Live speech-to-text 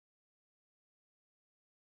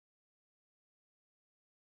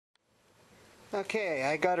Okay,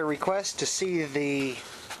 I got a request to see the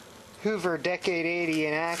Hoover Decade 80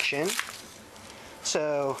 in action.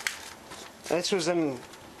 So this was a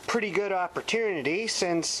pretty good opportunity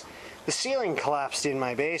since the ceiling collapsed in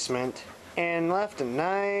my basement and left a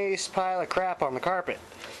nice pile of crap on the carpet.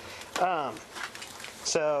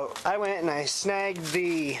 So I went and I snagged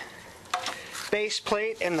the base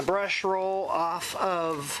plate and the brush roll off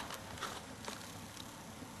of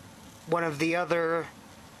one of the other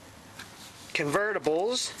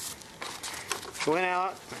convertibles. Went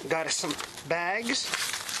out, got us some bags.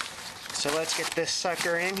 So let's get this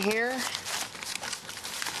sucker in here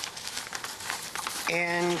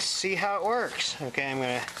and see how it works. Okay, I'm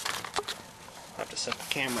gonna have to set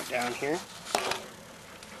the camera down here.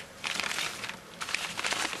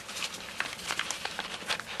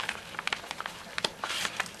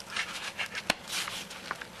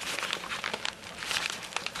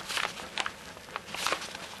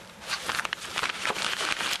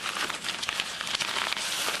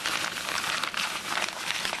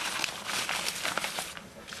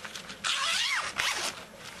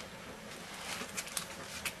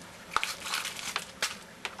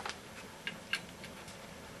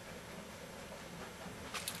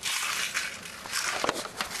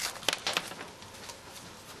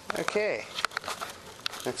 Okay,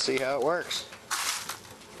 let's see how it works.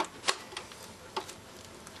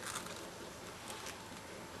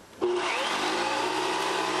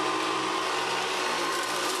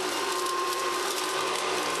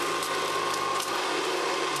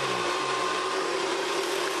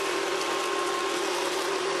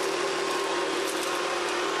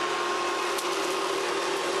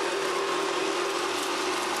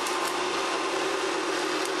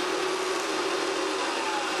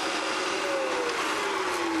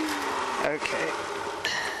 Okay,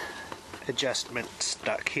 adjustment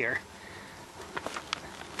stuck here.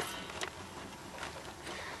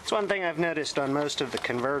 It's one thing I've noticed on most of the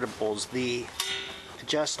convertibles, the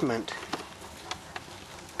adjustment,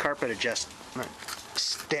 carpet adjustment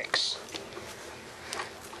sticks.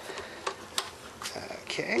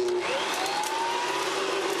 Okay.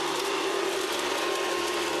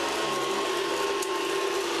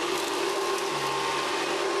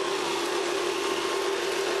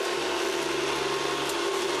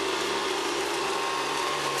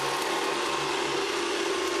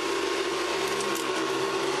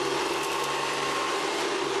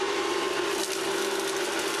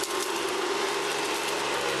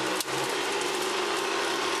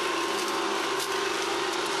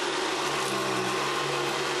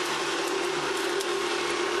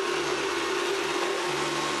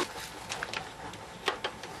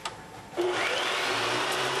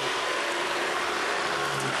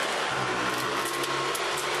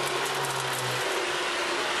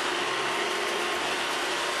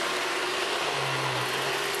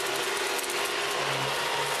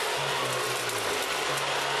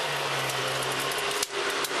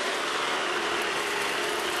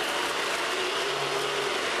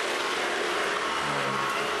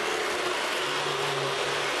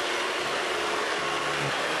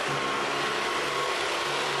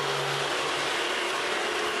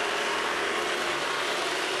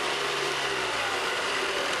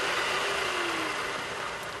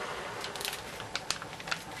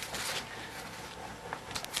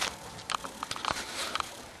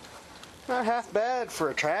 Not half bad for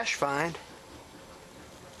a trash find.